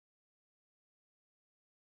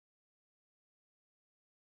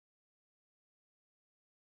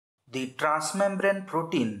The transmembrane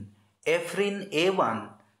protein ephrin A1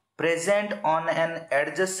 present on an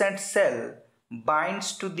adjacent cell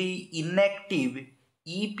binds to the inactive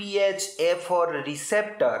EphA4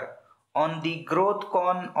 receptor on the growth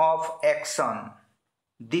cone of axon.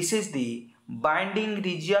 This is the binding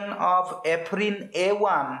region of ephrin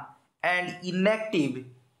A1 and inactive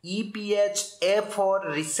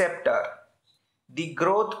EphA4 receptor. The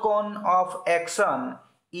growth cone of axon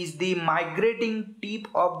is the migrating tip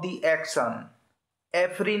of the axon.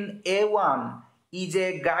 Ephrin A1 is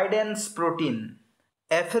a guidance protein.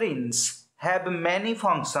 Ephrins have many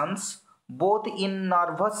functions both in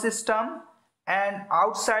nervous system and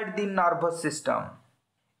outside the nervous system.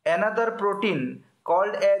 Another protein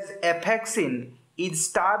called as ephexin is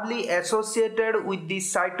stably associated with the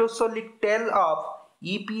cytosolic tail of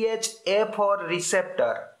EphA4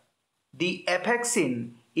 receptor. The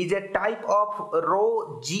ephexin is a type of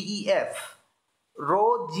ROGEF.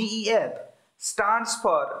 ROGEF stands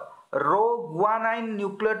for Rho-guanine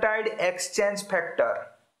nucleotide exchange factor.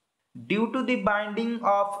 Due to the binding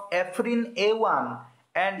of ephrin A1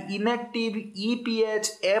 and inactive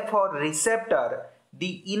EphA4 receptor,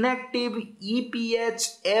 the inactive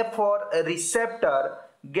EphA4 receptor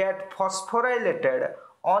get phosphorylated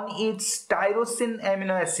on its tyrosine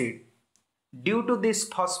amino acid. Due to this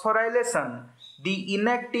phosphorylation, the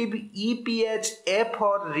inactive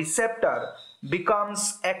EphA4 receptor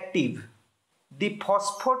becomes active. The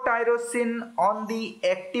phosphotyrosine on the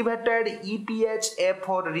activated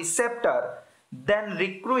EphA4 receptor then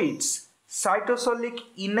recruits cytosolic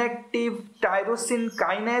inactive tyrosine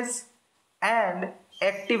kinase and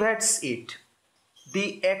activates it.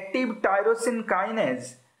 The active tyrosine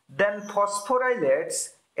kinase then phosphorylates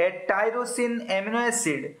a tyrosine amino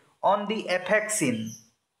acid on the ephexin.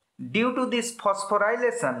 Due to this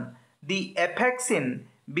phosphorylation, the ephexin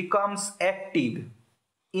becomes active.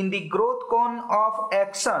 In the growth cone of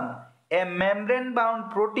axon, a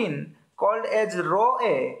membrane-bound protein called as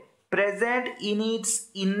Rho-A present in its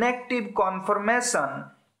inactive conformation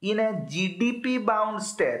in a GTP-bound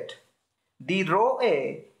state. The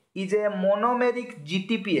Rho-A is a monomeric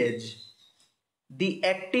GTPase. The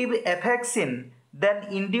active ephexin then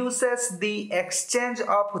induces the exchange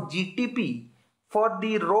of GTP for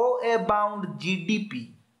the Rho-A-bound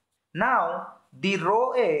GDP. Now, the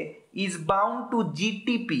Rho-A is bound to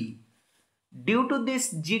GTP. Due to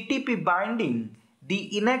this GTP binding,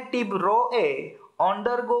 the inactive Rho-A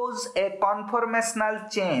undergoes a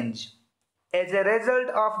conformational change. As a result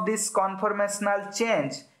of this conformational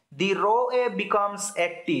change, the Rho-A becomes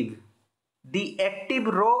active. The active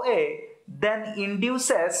Rho-A then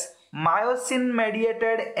induces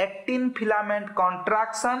myosin-mediated actin filament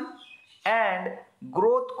contraction and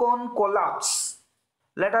growth cone collapse.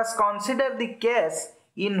 Let us consider the case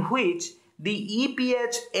in which the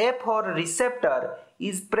EphA4 receptor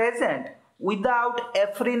is present without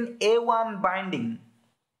ephrin A1 binding.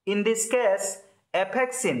 In this case,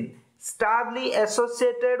 ephexin, stably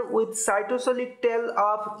associated with cytosolic tail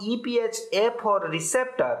of EphA4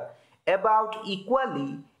 receptor, about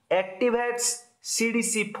equally activates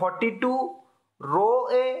CDC42,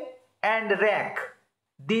 Rho-A and RAC.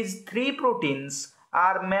 These three proteins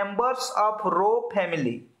are members of Rho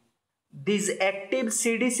family. These active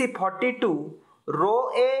CDC42,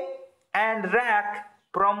 Rho-A and RAC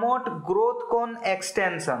promote growth cone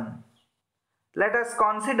extension. Let us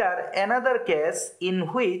consider another case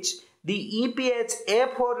in which the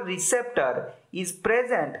EphA4 receptor is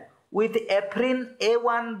present with ephrin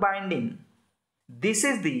A1 binding. This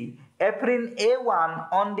is the ephrin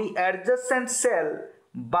A1 on the adjacent cell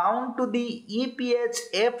bound to the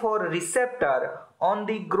EphA4 receptor on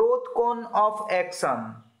the growth cone of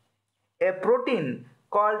axon. A protein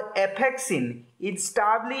called ephexin is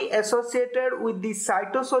stably associated with the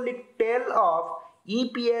cytosolic tail of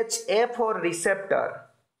EphA4 receptor.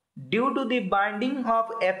 Due to the binding of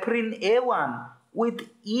ephrin A1 with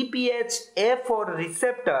EphA4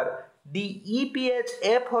 receptor, the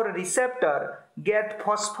EphA4 receptor gets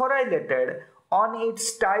phosphorylated on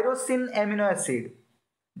its tyrosine amino acid.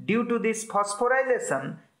 Due to this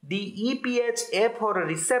phosphorylation, the EphA4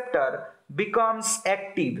 receptor becomes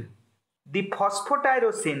active. The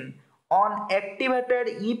phosphotyrosine on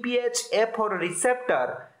activated EphA4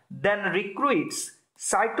 receptor then recruits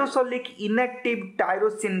cytosolic inactive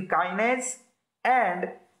tyrosine kinase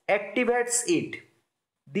and activates it.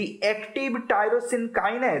 The active tyrosine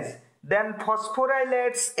kinase then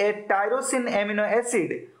phosphorylates a tyrosine amino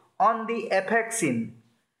acid on the ephexin.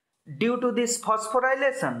 Due to this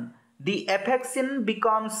phosphorylation, the ephexin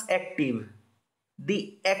becomes active.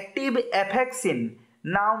 The active ephexin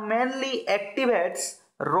now mainly activates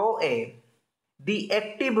Rho-A. the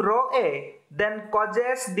active ROA then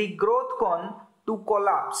causes the growth cone to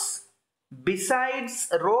collapse. Besides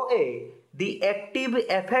ROA, the active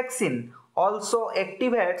affexin also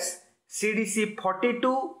activates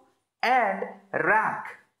CDC42 and RAC.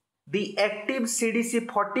 The active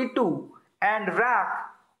CDC42 and RAC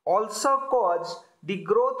also cause the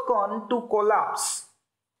growth cone to collapse.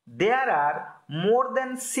 There are more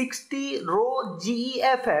than 60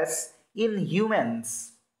 ROGEFs in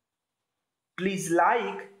humans. Please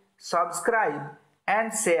like, subscribe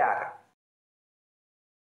and share.